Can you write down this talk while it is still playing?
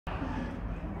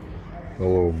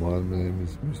Hello, my name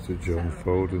is Mr. John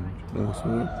Foden. Know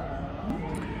something?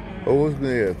 I was going to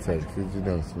get a text. Did you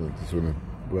know something? Just want to,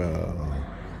 well,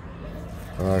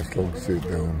 a nice long sit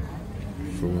down.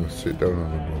 So I'm going to sit down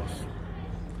on the bus.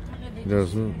 You know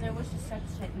something?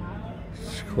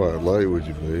 It's quite light, would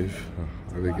you believe?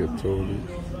 I didn't get told it.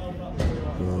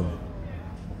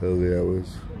 Early hours.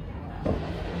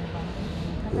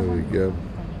 There we go.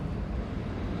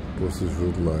 Buses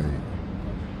red light.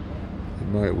 You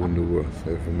might wonder what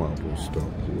if I'm at a bus stop.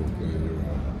 Look there you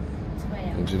are.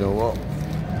 And do you know what?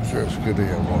 It's just good to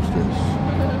get lost this.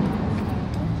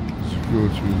 It's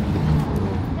good to be looking for.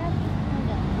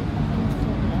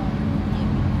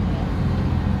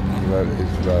 Right,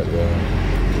 it's right there.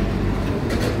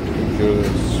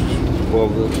 Because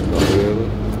bothered, not really.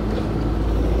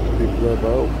 People are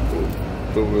about, but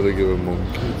don't really give a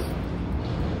monkey.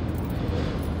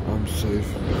 I'm safe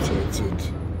and protected.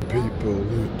 People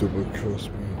who double cross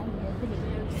me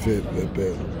fit the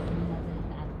bill.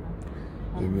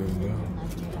 Remember,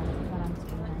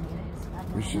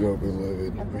 we should all be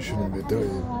living, we shouldn't be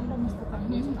dying.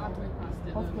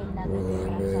 Well, I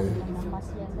may.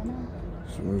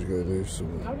 Someone's got to do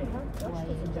something.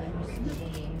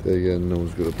 There again, no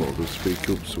one's got to bother to speak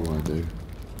up, so I do.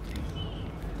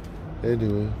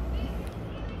 Anyway,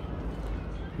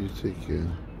 you take care.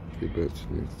 Be better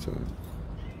next time.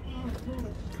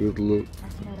 Good luck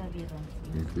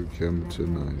and good come to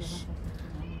nice.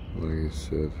 Like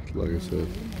I said,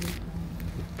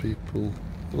 the people,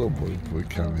 nobody put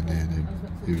carrying in him.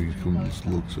 If he comes,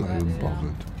 looks like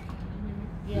unbothered.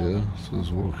 Yeah, so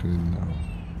he's walking in now.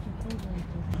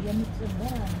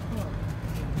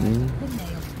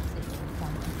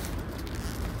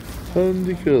 And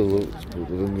he could have looked, but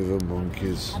they don't give a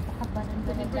monkeys.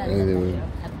 Anyway,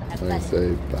 like I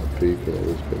say, bad people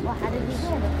always pay the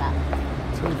price.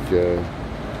 Take care.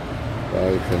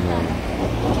 Bye for now.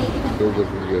 Good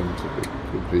luck again to the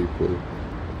good people.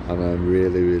 And I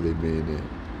really, really mean it.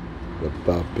 The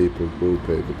bad people will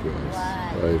pay the price.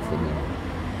 Bye for now.